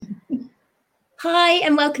Hi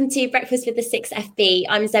and welcome to Breakfast with the 6FB.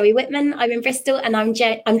 I'm Zoe Whitman. I'm in Bristol and I'm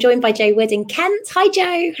joined by Jo Wood in Kent. Hi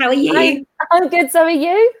Jo, how are you? I'm good, Zoe,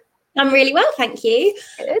 you? I'm really well, thank you.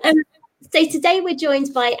 Good. So today we're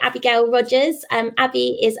joined by Abigail Rogers.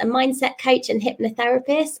 Abby is a mindset coach and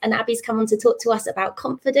hypnotherapist, and Abby's come on to talk to us about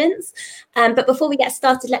confidence. But before we get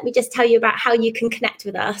started, let me just tell you about how you can connect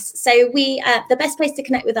with us. So the best place to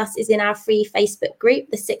connect with us is in our free Facebook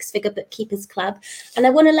group, the Six Figure Bookkeepers Club. And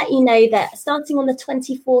I want to let you know that starting on the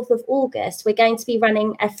 24th of August, we're going to be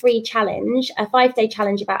running a free challenge, a 5-day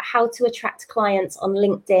challenge about how to attract clients on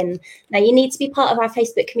LinkedIn. Now, you need to be part of our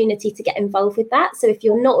Facebook community to get involved with that. So if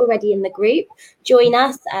you're not already in the group, join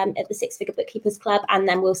us at the Six Figure Bookkeepers Club, and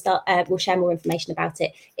then we'll share more information about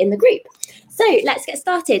it in the group. So let's get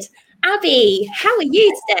started. Abby, how are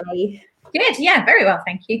you today? Good, yeah, very well,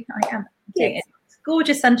 thank you. I am doing it. It's a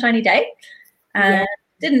gorgeous sunshiny day.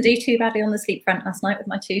 Didn't do too badly on the sleep front last night with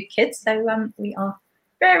my 2 kids, so we are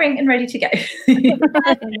raring and ready to go.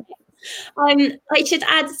 I should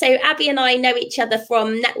add, so Abby and I know each other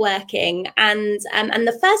from networking, and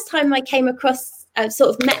the first time I came across sort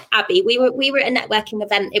of met Abby, we were at a networking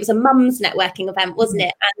event. It was a mum's networking event, wasn't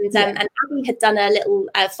it? And Abby had done a little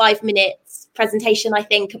 5 minutes presentation, I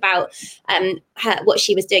think, about what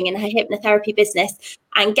she was doing in her hypnotherapy business,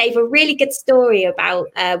 and gave a really good story about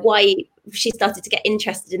why she started to get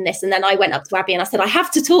interested in this. And then I went up to Abby and I said, I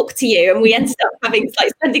have to talk to you. And we ended up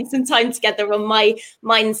spending some time together on my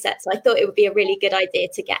mindset. So I thought it would be a really good idea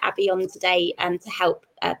to get Abby on today and to help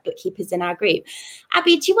bookkeepers in our group.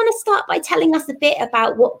 Abby, do you want to start by telling us a bit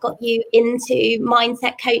about what got you into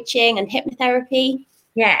mindset coaching and hypnotherapy?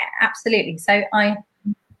 Yeah, absolutely. So I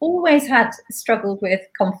always had struggled with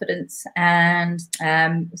confidence and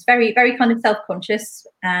was very, very kind of self-conscious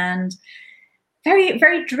and very,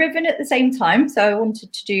 very driven at the same time. So I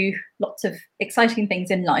wanted to do lots of exciting things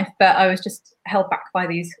in life, but I was just held back by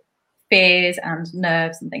these fears and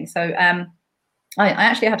nerves and things. So I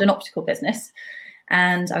actually had an optical business,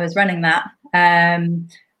 and I was running that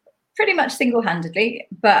pretty much single-handedly.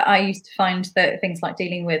 But I used to find that things like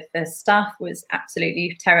dealing with the staff was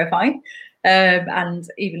absolutely terrifying. And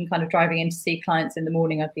even kind of driving in to see clients in the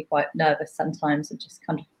morning, I'd be quite nervous sometimes and just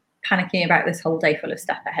kind of panicking about this whole day full of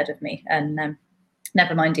stuff ahead of me. And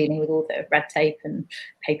never mind dealing with all the red tape and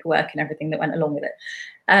paperwork and everything that went along with it.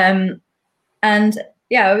 And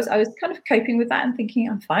yeah, I was kind of coping with that and thinking,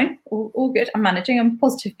 I'm fine, all good. I'm managing. I'm a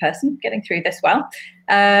positive person, getting through this well.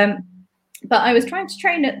 But I was trying to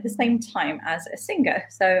train at the same time as a singer.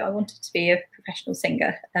 So I wanted to be a professional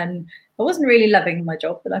singer, and I wasn't really loving my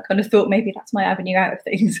job, but I kind of thought maybe that's my avenue out of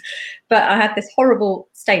things. But I had this horrible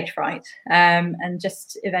stage fright, and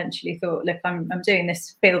just eventually thought, look, I'm doing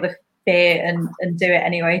this, feel the fear and do it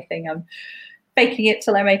anyway thing. I'm faking it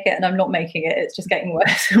till I make it, and I'm not making it. It's just getting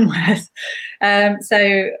worse and worse.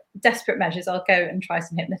 So desperate measures, I'll go and try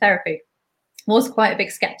some hypnotherapy. I was quite a big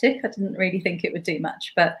skeptic. I didn't really think it would do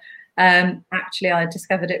much, but actually I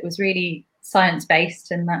discovered it was really science-based,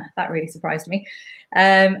 and that really surprised me.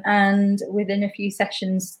 And within a few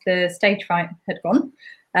sessions, the stage fright had gone.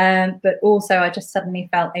 But also I just suddenly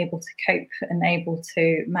felt able to cope and able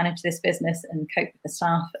to manage this business and cope with the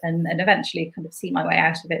staff, and eventually kind of see my way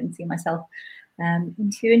out of it and see myself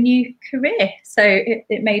into a new career. So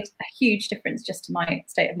it made a huge difference just to my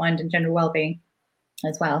state of mind and general well-being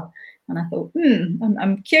as well. And I thought,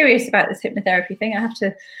 I'm curious about this hypnotherapy thing. I have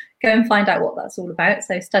to go and find out what that's all about.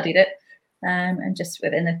 So I studied it, and just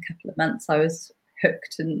within a couple of months I was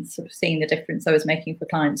hooked and sort of seeing the difference I was making for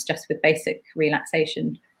clients just with basic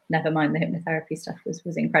relaxation. Never mind the hypnotherapy stuff was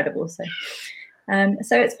incredible. So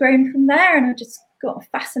it's grown from there, and I just got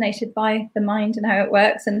fascinated by the mind and how it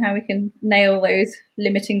works and how we can nail those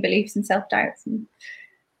limiting beliefs and self-doubts and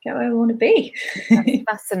get where we want to be. That's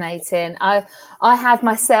fascinating. I have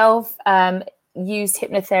myself used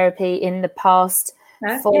hypnotherapy in the past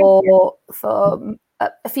for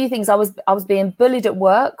a few things. I was being bullied at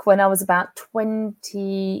work when I was about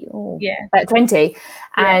 20,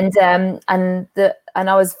 and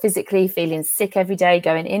I was physically feeling sick every day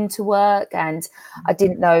going into work, and I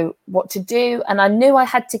didn't know what to do, and I knew I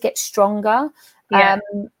had to get stronger.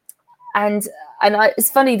 It's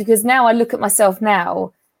funny because now I look at myself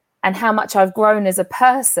now and how much I've grown as a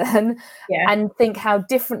person, and think how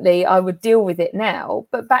differently I would deal with it now.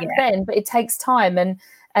 But back then, it takes time, and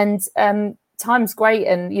time's great,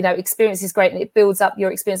 and experience is great, and it builds up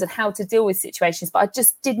your experience and how to deal with situations. But I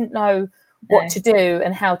just didn't know what to do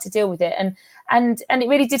and how to deal with it, and it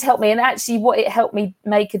really did help me. And actually, what it helped me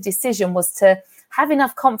make a decision was to have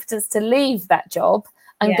enough confidence to leave that job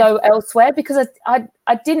and go elsewhere, because I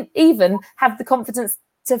didn't even have the confidence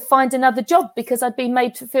to find another job because I'd been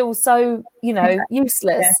made to feel so, you know,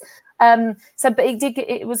 useless. But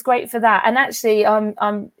it was great for that. And actually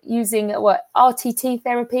I'm using RTT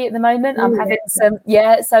therapy at the moment. I'm having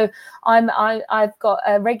so I've got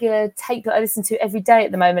a regular tape that I listen to every day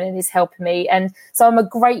at the moment, and it's helping me. And so I'm a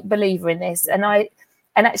great believer in this. And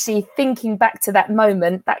actually thinking back to that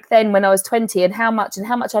moment back then when I was 20 and how much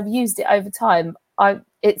I've used it over time,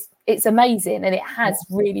 it's amazing, and it has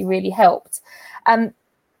really, really helped.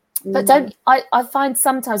 But I find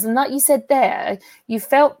sometimes, and like you said there, you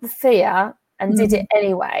felt the fear and did it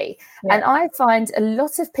anyway. And I find a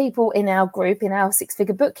lot of people in our group, in our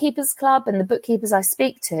Six-Figure Bookkeepers Club, and the bookkeepers I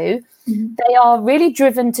speak to, they are really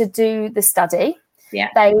driven to do the study. Yeah,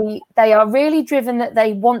 they are really driven that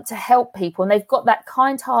they want to help people, and they've got that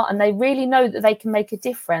kind heart, and they really know that they can make a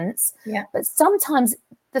difference. Yeah. But sometimes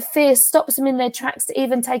the fear stops them in their tracks to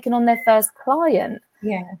even taking on their first client.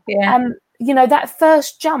 Yeah. You know, that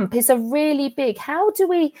first jump is a really big. How do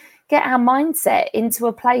we get our mindset into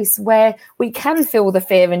a place where we can feel the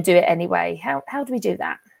fear and do it anyway? How do we do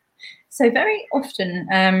that? So very often,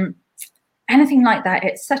 anything like that,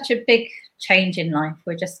 it's such a big change in life.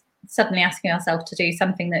 We're just suddenly asking ourselves to do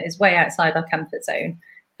something that is way outside our comfort zone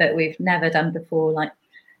that we've never done before. Like,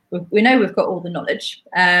 we know we've got all the knowledge,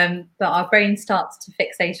 but our brain starts to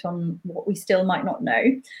fixate on what we still might not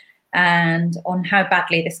know, and on how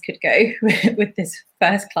badly this could go with this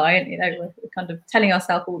first client. You know, we're kind of telling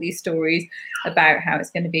ourselves all these stories about how it's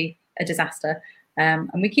going to be a disaster, and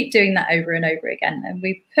we keep doing that over and over again, and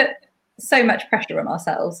we put so much pressure on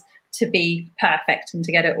ourselves to be perfect and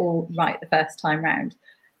to get it all right the first time round.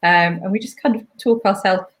 And we just kind of talk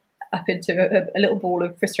ourselves up into a little ball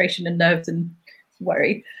of frustration and nerves and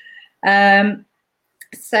worry.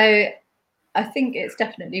 So I think it's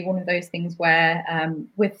definitely one of those things where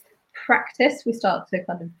with practice, we start to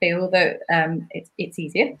kind of feel that it's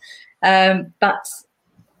easier. But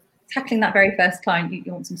tackling that very first client,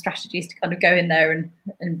 you want some strategies to kind of go in there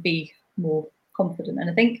and be more confident. And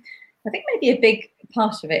I think maybe a big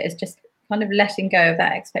part of it is just kind of letting go of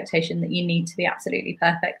that expectation that you need to be absolutely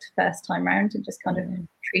perfect first time round, and just kind of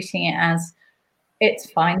treating it as it's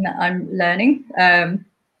fine that I'm learning,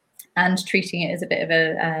 and treating it as a bit of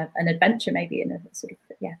an adventure, maybe in a sort of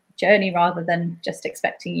journey, rather than just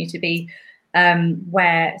expecting you to be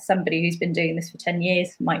where somebody who's been doing this for 10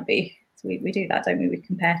 years might be. So we do that, don't we? We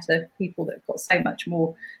compare to people that have got so much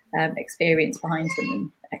more experience behind them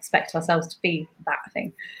and expect ourselves to be that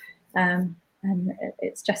thing. And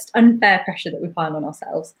it's just unfair pressure that we pile on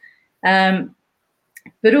ourselves.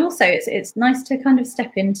 But also it's nice to kind of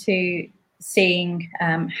step into seeing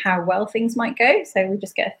how well things might go. So we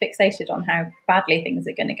just get fixated on how badly things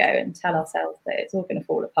are going to go and tell ourselves that it's all going to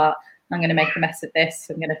fall apart. I'm going to make a mess of this.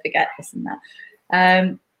 I'm going to forget this and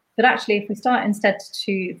that. But actually, if we start instead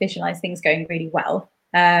to visualize things going really well,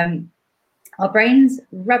 our brain's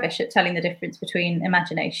rubbish at telling the difference between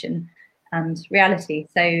imagination and reality.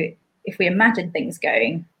 So if we imagine things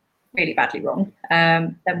going really badly wrong,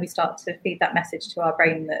 then we start to feed that message to our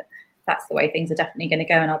brain that that's the way things are definitely going to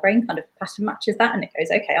go, and our brain kind of pattern matches that, and it goes,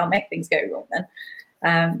 okay, I'll make things go wrong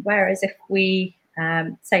then. Whereas if we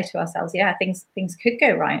say to ourselves, yeah, things could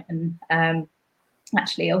go right, and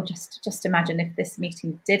actually, I'll just imagine if this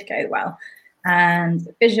meeting did go well, and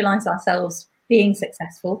visualize ourselves being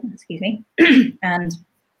successful, and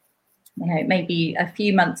maybe a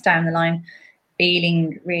few months down the line,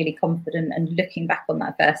 feeling really confident and looking back on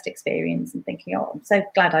that first experience and thinking, oh, I'm so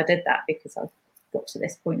glad I did that, because I've got to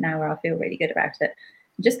this point now where I feel really good about it.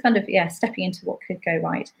 And just kind of, stepping into what could go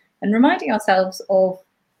right, and reminding ourselves of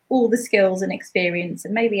all the skills and experience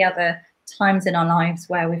and maybe other times in our lives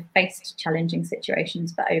where we've faced challenging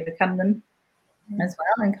situations but overcome them as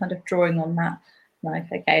well, and kind of drawing on that,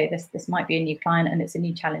 like, okay, this might be a new client and it's a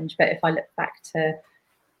new challenge, but if I look back to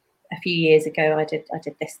a few years ago, I did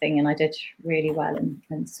this thing and I did really well,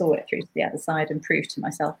 and saw it through to the other side and proved to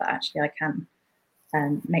myself that actually I can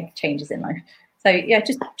make changes in life. So yeah,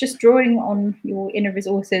 just drawing on your inner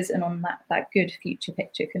resources and on that good future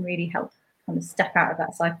picture can really help kind of step out of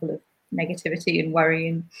that cycle of negativity and worry,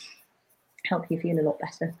 and help you feel a lot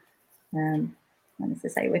better. And as I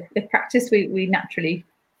say, with practice, we naturally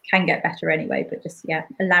can get better anyway, but just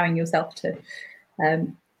allowing yourself to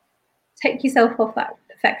take yourself off that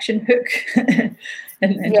perfection hook and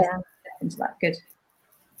just step into that good.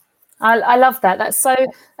 I love that. That's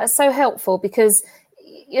so helpful, because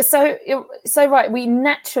you're so right. We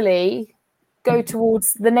naturally go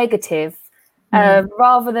towards the negative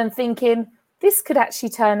rather than thinking this could actually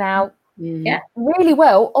turn out really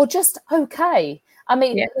well or just okay. I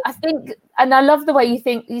mean, I think, and I love the way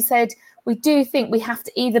you said we do think we have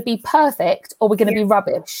to either be perfect or we're going to be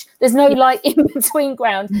rubbish. There's no like in between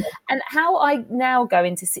ground. And how I now go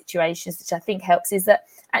into situations, which I think helps, is that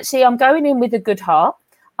actually I'm going in with a good heart.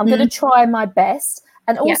 I'm going to try my best.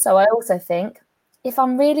 And also, I also think if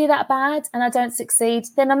I'm really that bad and I don't succeed,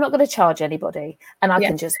 then I'm not going to charge anybody and I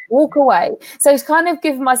can just walk away. So it's kind of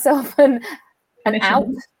giving myself an out.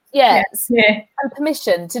 And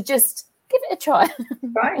permission to just give it a try.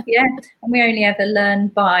 Right, yeah. And we only ever learn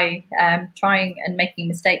by trying and making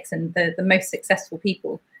mistakes, and the most successful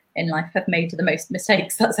people in life have made the most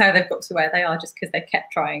mistakes. That's how they've got to where they are, just because they've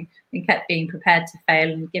kept trying and kept being prepared to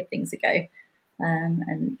fail and give things a go.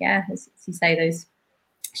 And yeah, as you say, those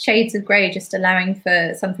shades of grey, just allowing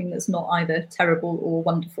for something that's not either terrible or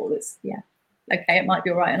wonderful. It's okay, it might be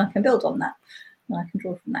all right, and I can build on that, and I can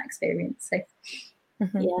draw from that experience. So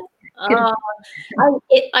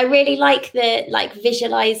I really like the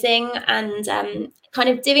visualizing and kind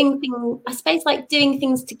of doing things, I suppose, like doing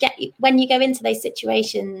things to get you when you go into those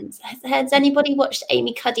situations. Has anybody watched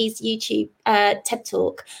Amy Cuddy's YouTube TED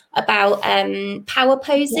Talk about power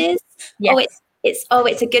poses? It's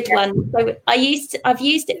a good one. So I've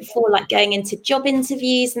used it before, like going into job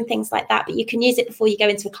interviews and things like that, but you can use it before you go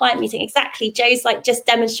into a client meeting. Exactly. Joe's like just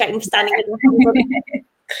demonstrating for standing with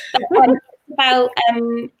about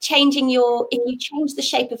changing if you change the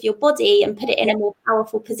shape of your body and put it in a more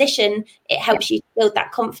powerful position, it helps you build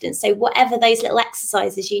that confidence. So whatever those little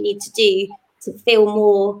exercises you need to do to feel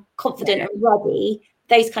more confident and ready,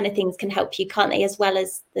 those kind of things can help you, can't they? As well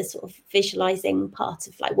as the sort of visualizing part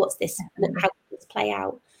of like, how does this play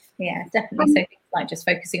out? Yeah, definitely. So things like just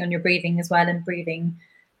focusing on your breathing as well, and breathing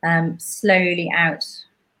slowly out,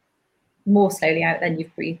 more slowly out than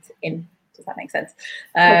you've breathed in. Does that make sense?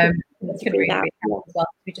 Can really help as well.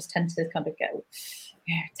 We just tend to kind of get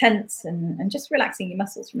tense, and just relaxing your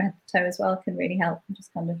muscles from head to toe as well can really help, and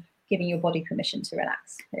just kind of giving your body permission to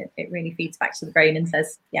relax. It really feeds back to the brain and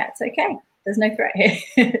says, yeah, it's okay, there's no threat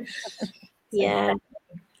here.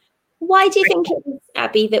 Why do you think it is,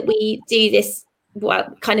 Abby, that we do this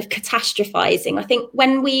kind of catastrophizing? I think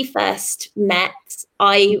when we first met,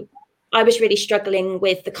 I was really struggling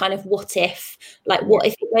with the kind of what if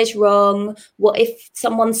it goes wrong? What if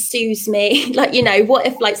someone sues me? What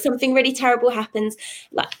if like something really terrible happens?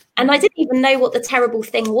 And I didn't even know what the terrible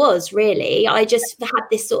thing was, really. I just had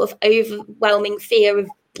this sort of overwhelming fear of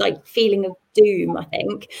like feeling of doom, I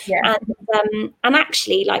think. And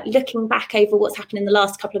actually, like looking back over what's happened in the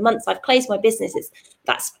last couple of months, I've closed my business.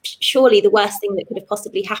 That's surely the worst thing that could have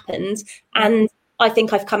possibly happened. And I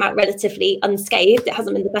think I've come out relatively unscathed. It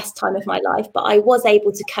hasn't been the best time of my life, but I was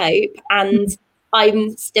able to cope, and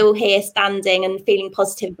I'm still here standing and feeling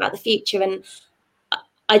positive about the future. And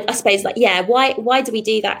I suppose, why do we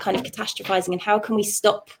do that kind of catastrophizing, and how can we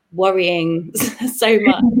stop worrying so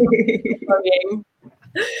much? Worrying.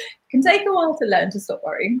 It can take a while to learn to stop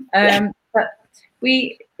worrying, but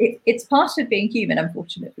it's part of being human.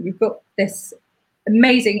 Unfortunately, we've got this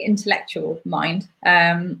amazing intellectual mind,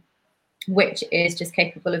 which is just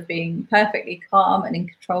capable of being perfectly calm and in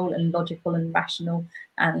control and logical and rational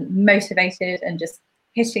and motivated and just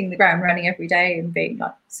hitting the ground running every day and being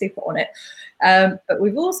like super on it. But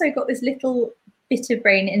we've also got this little bit of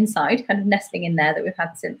brain inside, kind of nestling in there, that we've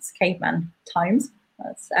had since caveman times.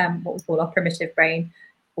 That's what we call our primitive brain,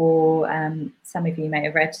 or some of you may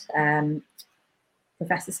have read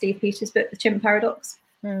Professor Steve Peters' book, The Chimp Paradox.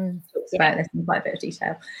 Talks about this in quite a bit of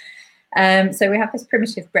detail. So we have this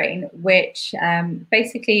primitive brain, which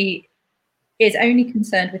basically is only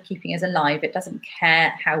concerned with keeping us alive. It doesn't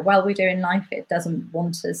care how well we do in life. It doesn't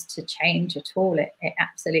want us to change at all. It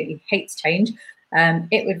absolutely hates change.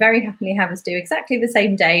 It would very happily have us do exactly the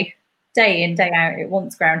same day in, day out. It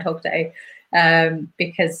wants Groundhog Day,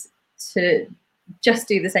 because to just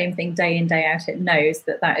do the same thing day in, day out, it knows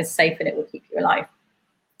that is safe and it will keep you alive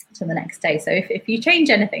to the next day. So if you change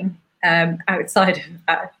anything outside of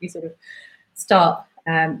that, if you sort of start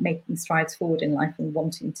making strides forward in life and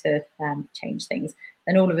wanting to change things,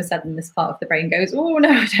 then all of a sudden this part of the brain goes, oh no,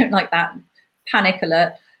 I don't like that, panic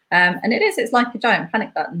alert. And it's like a giant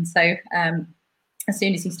panic button. So as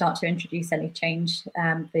soon as you start to introduce any change,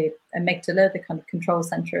 the amygdala, the kind of control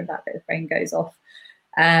center of that bit of brain, goes off,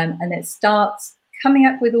 and it starts coming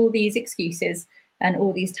up with all these excuses and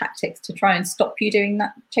all these tactics to try and stop you doing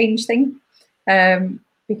that change thing.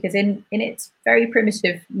 Because in its very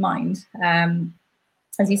primitive mind,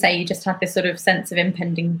 as you say, you just had this sort of sense of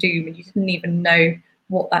impending doom, and you didn't even know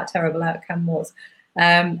what that terrible outcome was.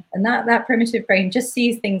 And that primitive brain just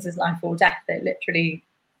sees things as life or death. It literally,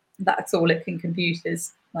 that's all it can compute,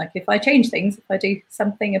 is like, if I change things, if I do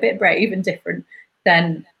something a bit brave and different,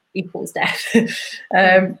 then equals death.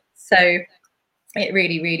 So it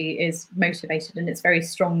really, really is motivated, and it's very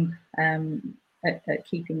strong at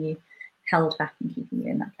keeping you held back and keeping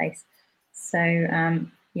you in that place. So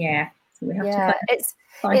so we have to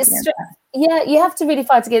fight against that. Yeah, you have to really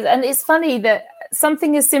fight against it. And it's funny that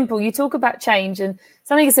something as simple, you talk about change, and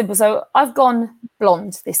something as simple. So I've gone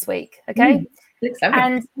blonde this week, okay?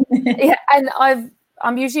 And and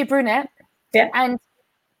I'm usually a brunette. Yeah. And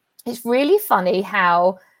it's really funny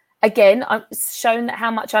how, again, it's shown that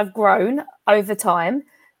how much I've grown over time,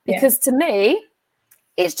 because to me,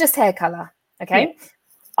 it's just hair color. Okay.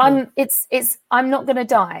 I'm not going to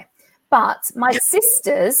die, but my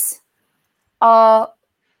sisters are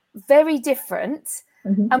very different.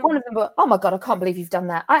 And one of them were, oh my God, I can't believe you've done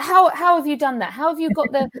that. How have you done that? How have you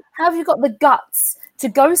got the guts to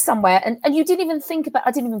go somewhere? And I didn't even think about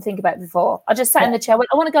it before. I just sat in the chair, went,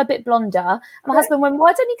 I want to go a bit blonder. And my husband went,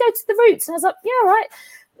 why don't you go to the roots? And I was like, yeah, right.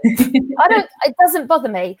 It doesn't bother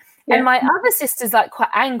me. And my other sister's like quite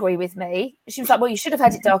angry with me. She was like, well, you should have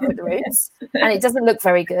had it darker at the roots, and it doesn't look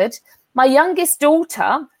very good. My youngest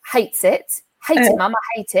daughter hates it. Mum,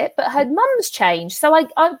 I hate it. But her mum's changed, so I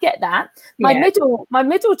get that. My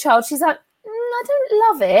middle child, she's like, I don't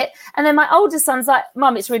love it. And then my older son's like,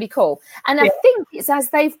 Mum, it's really cool. And I think it's as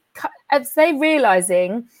they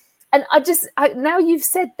realizing. And now you've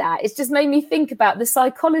said that, it's just made me think about the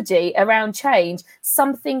psychology around change.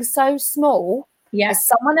 Something so small as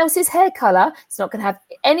someone else's hair color, it's not going to have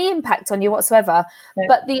any impact on you whatsoever.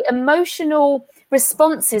 But the emotional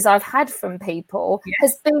responses I've had from people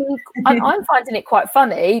has been, I'm finding it quite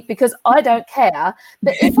funny, because I don't care.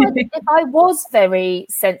 But if I was very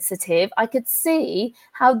sensitive, I could see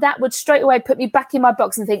how that would straight away put me back in my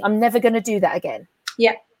box and think, I'm never going to do that again.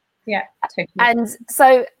 Yeah, totally. And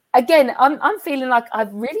so, again, I'm feeling like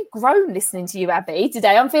I've really grown listening to you, Abby,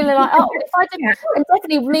 today. I'm feeling like, if I didn't, and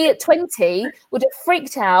definitely me at 20 would have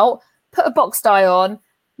freaked out, put a box dye on,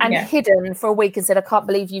 and hidden for a week and said, I can't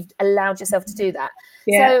believe you've allowed yourself to do that.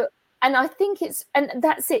 So, and I think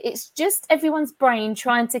that's it. It's just everyone's brain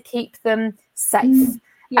trying to keep them safe,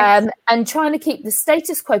 and trying to keep the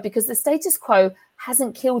status quo, because the status quo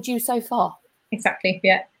hasn't killed you so far. Exactly.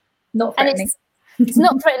 Yeah. Not threatening. It's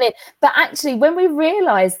not threatening, but actually, when we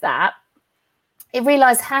realise that, it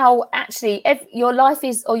realise how actually your life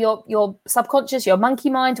is, or your subconscious, your monkey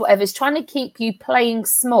mind, whatever, is trying to keep you playing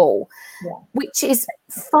small, which is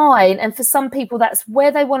fine. And for some people, that's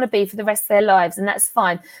where they want to be for the rest of their lives, and that's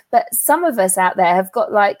fine. But some of us out there have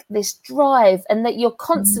got like this drive, and that you're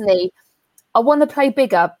constantly, I want to play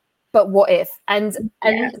bigger, but what if? And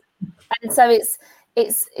so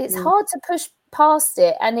it's hard to push past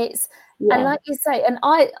it, and it's. And like you say, and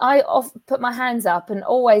I often put my hands up and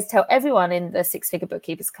always tell everyone in the Six Figure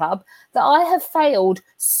Bookkeepers Club that I have failed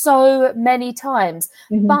so many times.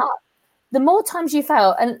 But the more times you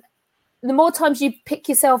fail, and the more times you pick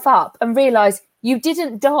yourself up and realise you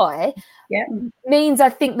didn't die, means I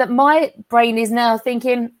think that my brain is now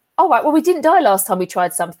thinking, oh, right, well, we didn't die last time we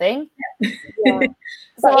tried something.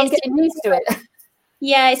 So I'm getting used to it.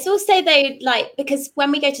 Yeah, it's also though, like, because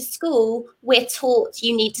when we go to school, we're taught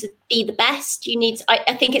you need to be the best.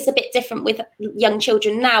 I think it's a bit different with young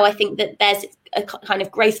children now. I think that there's a kind of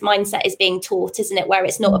growth mindset is being taught, isn't it? Where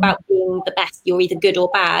it's not about being the best. You're either good or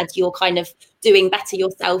bad. You're kind of doing better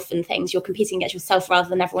yourself and things. You're competing against yourself rather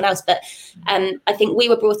than everyone else. But I think we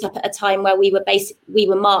were brought up at a time where we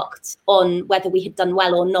were marked on whether we had done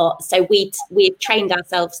well or not. So we've trained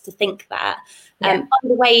ourselves to think that. By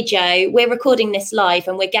the way, Joe, we're recording this live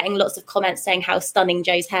and we're getting lots of comments saying how stunning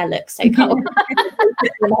Joe's hair looks. So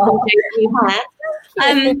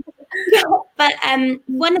but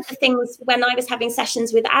one of the things when I was having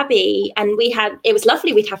sessions with Abby, and it was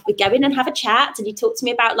lovely, we'd go in and have a chat, and you talk to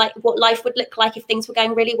me about like what life would look like if things were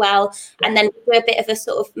going really well, and then do a bit of a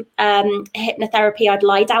sort of hypnotherapy. I'd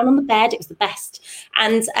lie down on the bed, it was the best,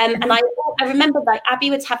 and I remember like Abby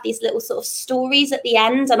would have these little sort of stories at the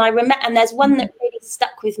end, and and there's one that really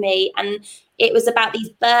stuck with me, and it was about these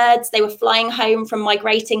birds. They were flying home from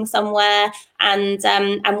migrating somewhere, and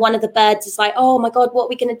one of the birds is like, oh my God, what are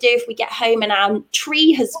we going to do if we get home and our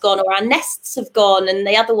tree has gone or our nests have gone? And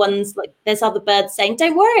the other one's like, there's other birds saying,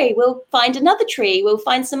 don't worry, we'll find another tree, we'll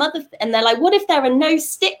find some other. And they're like, what if there are no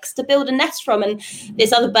sticks to build a nest from? And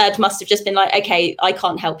this other bird must have just been like, okay, I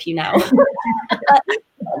can't help you now.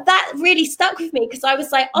 That really stuck with me, because I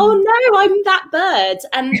was like, oh no, I'm that bird.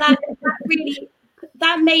 And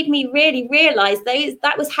that made me really realize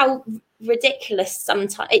that was how ridiculous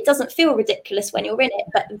sometimes. It doesn't feel ridiculous when you're in it,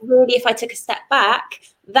 but really, if I took a step back,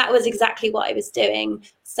 that was exactly what I was doing.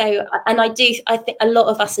 So, and I think a lot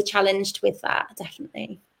of us are challenged with that,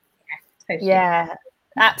 definitely. Yeah.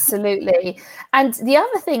 Absolutely. And the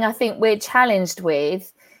other thing I think we're challenged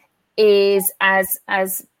with is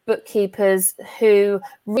as bookkeepers who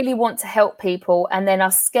really want to help people and then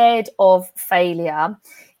are scared of failure,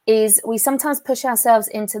 is we sometimes push ourselves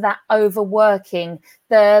into that overworking,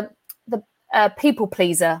 the people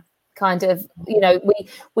pleaser kind of,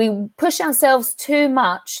 we push ourselves too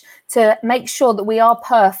much to make sure that we are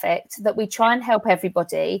perfect, that we try and help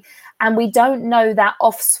everybody, and we don't know that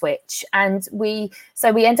off switch, and we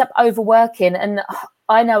end up overworking. And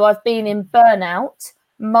I know I've been in burnout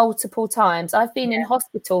multiple times. I've been in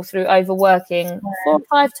hospital through overworking 4 or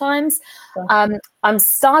 5 times. I'm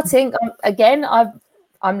starting again.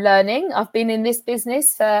 I'm learning. I've been in this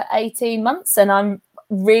business for 18 months and I'm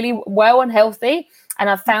really well and healthy, and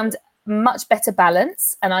I've found much better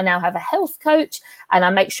balance, and I now have a health coach, and I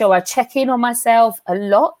make sure I check in on myself a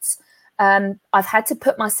lot. I've had to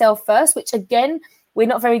put myself first, which again we're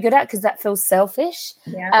not very good at because that feels selfish.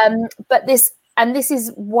 But this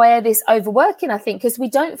is where this overworking, I think, because we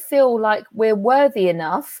don't feel like we're worthy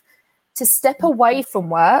enough to step away from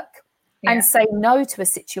work and say no to a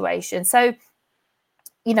situation. So,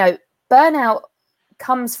 burnout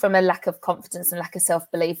comes from a lack of confidence and lack of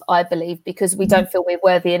self-belief, I believe, because we don't feel we're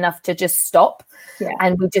worthy enough to just stop,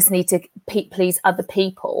 and we just need to please other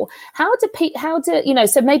people.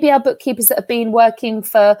 So maybe our bookkeepers that have been working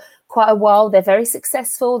for quite a while, they're very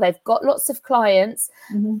successful, they've got lots of clients.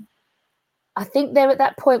 I think they're at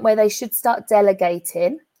that point where they should start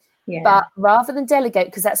delegating. But rather than delegate,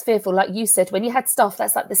 because that's fearful, like you said, when you had staff,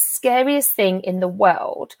 that's like the scariest thing in the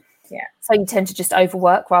world. So you tend to just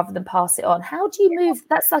overwork rather than pass it on. How do you move?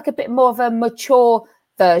 That's like a bit more of a mature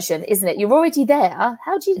version, isn't it? You're already there.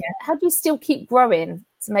 How do you still keep growing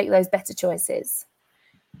to make those better choices?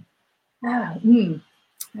 How do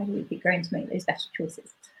we keep growing to make those better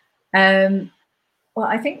choices? Well,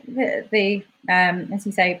 I think that the as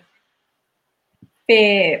you say,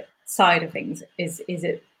 fear side of things is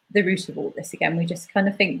at the root of all this. Again, we just kind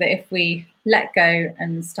of think that if we let go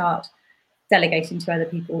and start delegating to other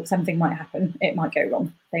people, something might happen. It might go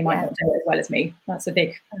wrong. They might not do it as well as me. That's a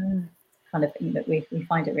big kind of thing that we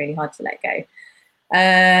find it really hard to let go.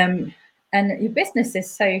 And your business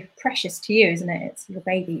is so precious to you, isn't it? It's your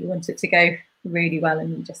baby. You want it to go really well,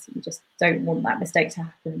 and you just don't want that mistake to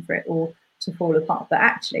happen, for it all to fall apart. But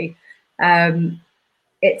actually,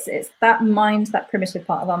 it's that mind, that primitive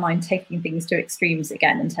part of our mind, taking things to extremes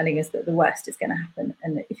again and telling us that the worst is going to happen.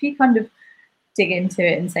 And if you kind of dig into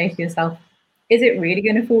it and say to yourself, is it really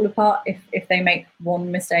going to fall apart if they make one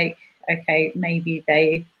mistake? Okay, maybe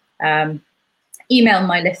they email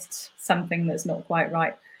my list something that's not quite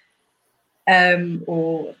right,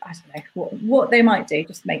 or I don't know what they might do,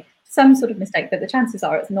 just make some sort of mistake. But the chances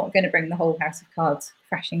are it's not going to bring the whole house of cards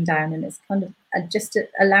crashing down. And it's kind of just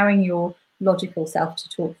allowing your logical self to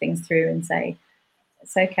talk things through and say,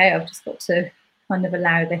 it's okay, I've just got to kind of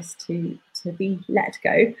allow this to be let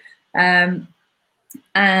go.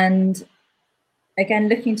 And again,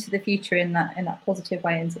 looking to the future in that positive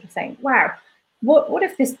way, and sort of saying, wow, what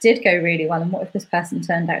if this did go really well, and what if this person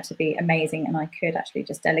turned out to be amazing, and I could actually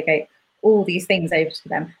just delegate all these things over to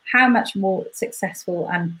them? How much more successful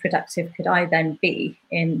and productive could I then be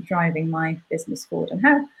in driving my business forward?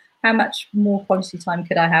 And how much more quality time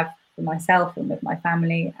could I have for myself and with my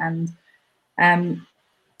family? And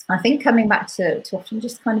I think coming back to often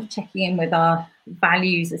just kind of checking in with our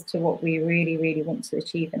values as to what we really, really want to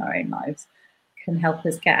achieve in our own lives can help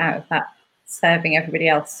us get out of that serving everybody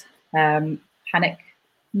else panic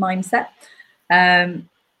mindset.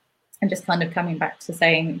 And just kind of coming back to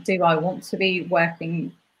saying, do I want to be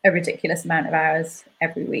working a ridiculous amount of hours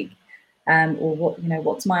every week? Or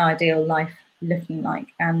what's my ideal life looking like?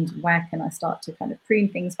 And where can I start to kind of prune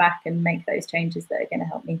things back and make those changes that are going to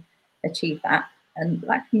help me achieve that? And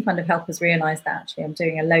that can kind of help us realize that actually I'm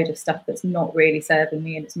doing a load of stuff that's not really serving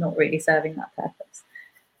me, and it's not really serving that purpose.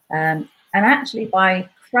 And actually, by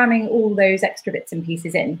cramming all those extra bits and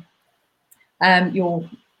pieces in, you're,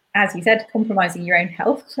 as you said, compromising your own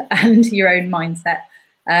health and your own mindset.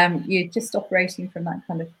 You're just operating from that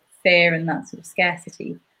kind of fear and that sort of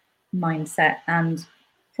scarcity mindset, and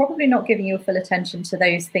probably not giving your full attention to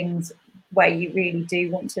those things where you really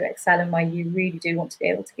do want to excel and where you really do want to be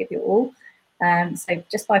able to give your all. So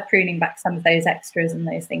just by pruning back some of those extras and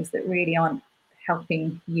those things that really aren't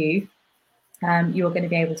helping you, you're going to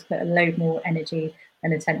be able to put a load more energy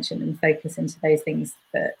and attention and focus into those things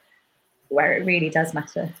that where it really does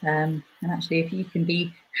matter. And actually, if you can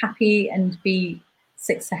be happy and be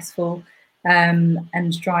successful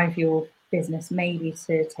and drive your business maybe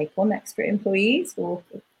to take on extra employees or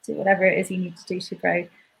do whatever it is you need to do to grow,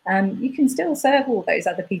 you can still serve all those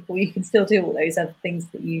other people. You can still do all those other things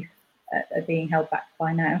that you are being held back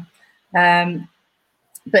by now,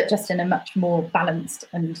 but just in a much more balanced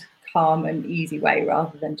and calm and easy way,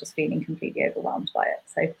 rather than just feeling completely overwhelmed by it.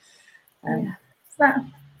 So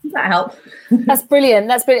does that help? That's brilliant.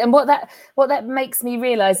 That's brilliant. And what that makes me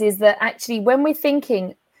realize is that actually when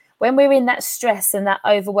we're in that stress and that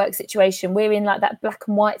overwork situation, we're in like that black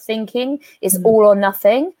and white thinking. It's all or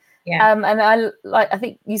nothing. Yeah. And I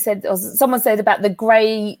think you said, or someone said about the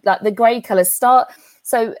grey colours start.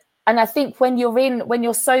 So, and I think when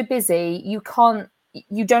you're so busy,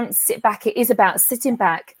 you don't sit back. It is about sitting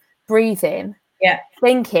back, breathing,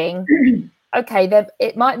 thinking, okay,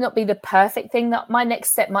 it might not be the perfect thing, that my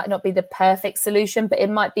next step might not be the perfect solution, but it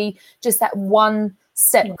might be just that one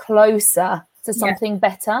step closer to something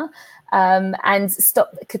better. And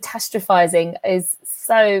stop catastrophizing is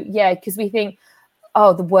so, because we think,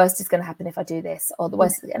 oh, the worst is going to happen if I do this, or the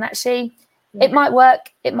worst, and actually it might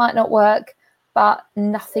work, it might not work, but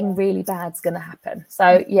nothing really bad's going to happen.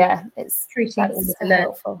 So it's treating it as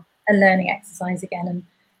a learning exercise again,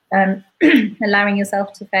 and allowing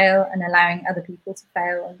yourself to fail and allowing other people to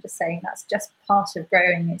fail, and just saying that's just part of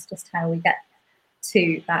growing. It's just how we get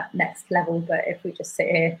to that next level. But if we just sit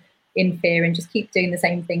here in fear and just keep doing the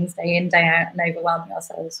same things day in, day out, and overwhelming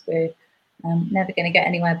ourselves, we're never going to get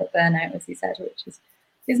anywhere but burnout, as you said, which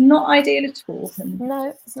is not ideal at all. And no,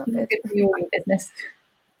 it's not good for your business.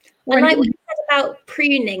 And like what you said about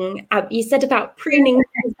pruning, you said about pruning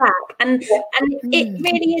things back, and it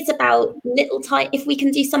really is about little tiny. If we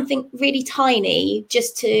can do something really tiny,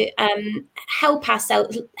 just to help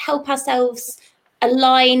ourselves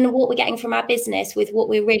align what we're getting from our business with what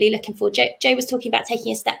we're really looking for. Jo was talking about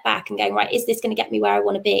taking a step back and going, right, is this going to get me where I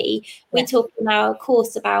want to be? We talked in our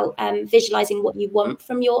course about visualizing what you want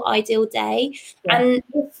from your ideal day, and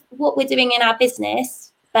if what we're doing in our business,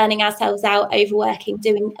 burning ourselves out, overworking,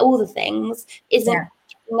 doing all the things, isn't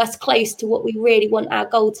getting us close to what we really want our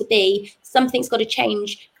goal to be, something's got to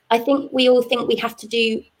change. I think we all think we have to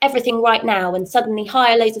do everything right now and suddenly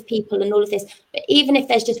hire loads of people and all of this. But even if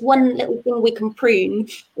there's just one little thing we can prune,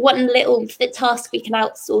 one little task we can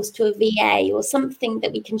outsource to a VA, or something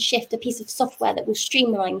that we can shift, a piece of software that will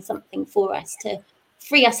streamline something for us to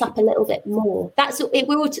free us up a little bit more. That's it.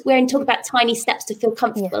 We're in talk about tiny steps to feel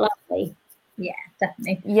comfortable, aren't we? Yeah,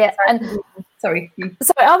 definitely. Yeah. And sorry,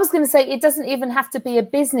 I was going to say, it doesn't even have to be a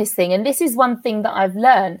business thing. And this is one thing that I've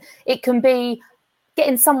learned. It can be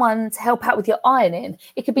getting someone to help out with your ironing.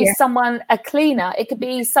 It could be a cleaner. It could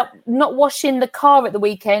be not washing the car at the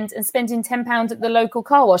weekend and spending £10 at the local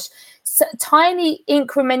car wash. So, tiny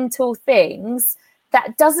incremental things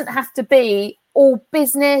that doesn't have to be all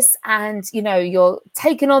business and, you're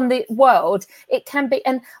taking on the world. It can be.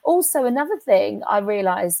 And also another thing I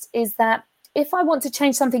realized is that if I want to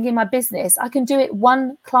change something in my business, I can do it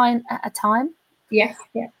one client at a time. Yes.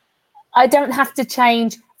 Yeah. I don't have to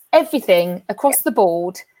change everything across the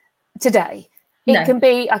board today. It can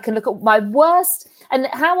be, I can look at my worst, and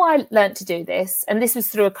how I learned to do this, and this was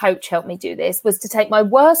through a coach helped me do this, was to take my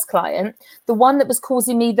worst client, the one that was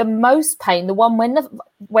causing me the most pain, the one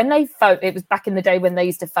when they phoned, it was back in the day when they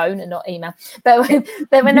used to phone and not email, but when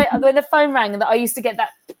the phone rang, and that I used to get that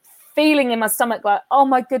feeling in my stomach like, oh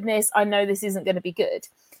my goodness, I know this isn't going to be good.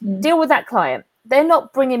 Deal with that client. They're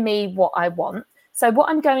not bringing me what I want. So what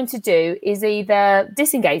I'm going to do is either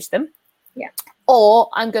disengage them, or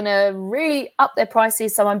I'm going to really up their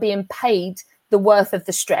prices so I'm being paid the worth of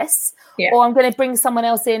the stress, or I'm going to bring someone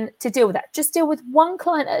else in to deal with that. Just deal with one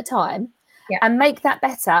client at a time and make that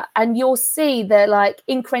better. And you'll see the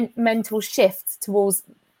incremental shifts towards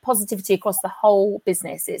positivity across the whole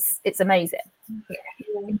business. It's amazing. Yeah,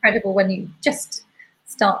 it's incredible when you just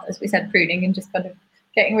start, as we said, pruning and just kind of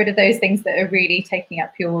getting rid of those things that are really taking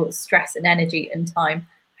up your stress and energy and time,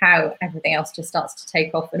 how everything else just starts to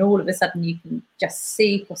take off, and all of a sudden you can just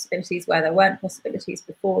see possibilities where there weren't possibilities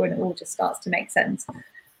before, and it all just starts to make sense,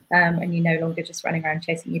 and you're no longer just running around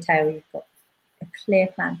chasing your tail. You've got a clear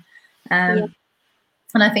plan, and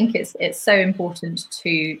I think it's so important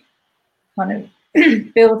to kind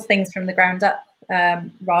of build things from the ground up,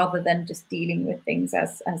 rather than just dealing with things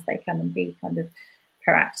as they come, and be kind of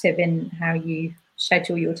proactive in how you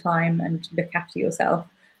schedule your time and look after yourself,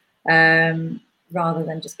 rather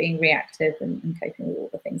than just being reactive and coping with all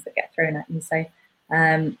the things that get thrown at you. So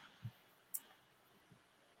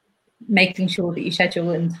making sure that you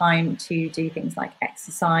schedule in time to do things like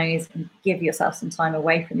exercise and give yourself some time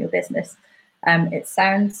away from your business. It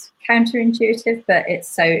sounds counterintuitive, but it's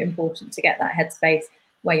so important to get that headspace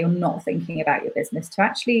where you're not thinking about your business, to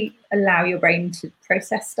actually allow your brain to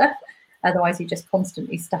process stuff Otherwise, you're just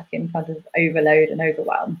constantly stuck in kind of overload and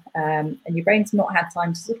overwhelm, and your brain's not had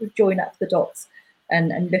time to sort of join up the dots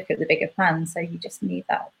and look at the bigger plan. So you just need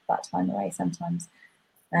that time away sometimes.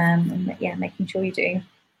 And yeah, making sure you're doing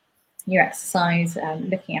your exercise,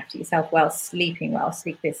 looking after yourself well, sleeping well.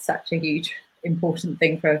 Sleep is such a huge, important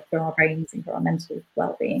thing for our brains and for our mental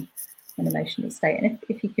well-being and emotional state. And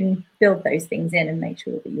if you can build those things in and make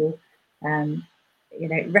sure that you're,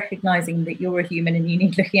 recognizing that you're a human and you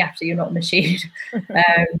need looking after, you're not a machine,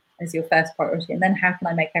 as your first priority. And then how can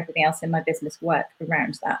I make everything else in my business work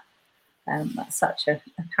around that? That's such a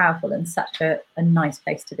powerful and such a nice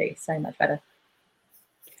place to be. So much better.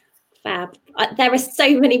 Fab. There are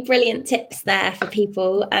so many brilliant tips there for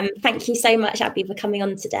people. Thank you so much, Abby, for coming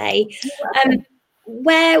on today.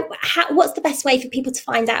 What's the best way for people to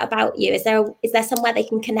find out about you? Is there somewhere they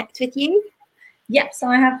can connect with you? Yeah, so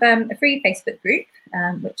I have a free Facebook group,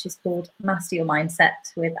 which is called Master Your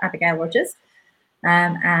Mindset with Abigail Rogers,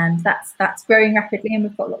 and that's growing rapidly, and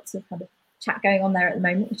we've got lots of kind of chat going on there at the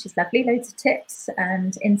moment, which is lovely. Loads of tips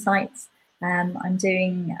and insights. I'm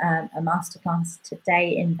doing a masterclass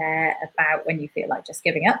today in there about when you feel like just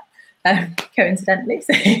giving up, coincidentally,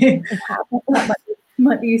 so that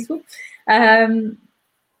might be useful.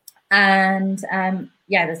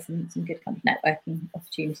 Yeah, there's some good kind of networking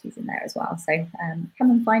opportunities in there as well. So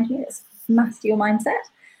come and find me. It's Master Your Mindset.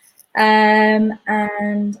 And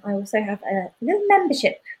I also have a little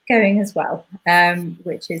membership going as well,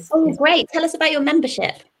 which is great. Tell us about your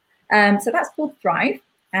membership. So that's called Thrive,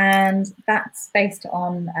 and that's based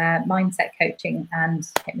on mindset coaching and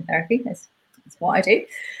hypnotherapy. That's what I do.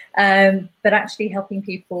 But actually helping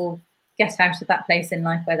people get out of that place in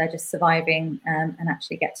life where they're just surviving, and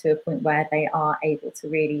actually get to a point where they are able to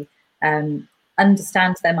really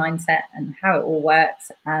understand their mindset and how it all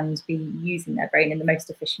works, and be using their brain in the most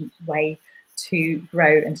efficient way to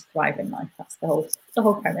grow and to thrive in life. That's the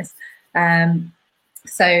whole premise.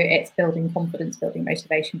 So it's building confidence, building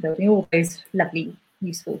motivation, building all those lovely,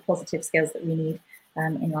 useful, positive skills that we need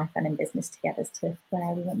in life and in business to get us to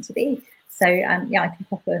where we want to be. So I can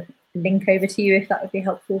pop a link over to you if that would be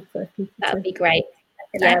helpful for people. That would be great.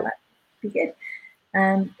 Yeah, that'd be good.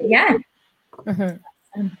 Yeah. Mm-hmm.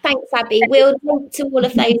 Thanks, Abby. We'll link to all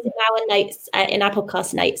of those in our notes, in our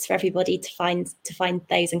podcast notes, for everybody to find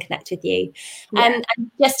those and connect with you. Yeah.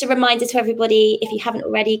 And just a reminder to everybody, if you haven't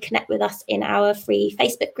already, connect with us in our free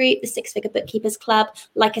Facebook group, the Six Figure Bookkeepers Club.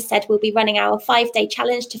 Like I said, we'll be running our 5-day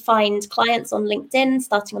challenge to find clients on LinkedIn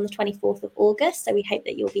starting on the 24th of August. So we hope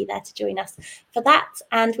that you'll be there to join us for that.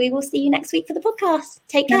 And we will see you next week for the podcast.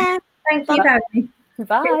 Take care. Thank you, Abby.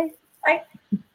 Bye. Bye.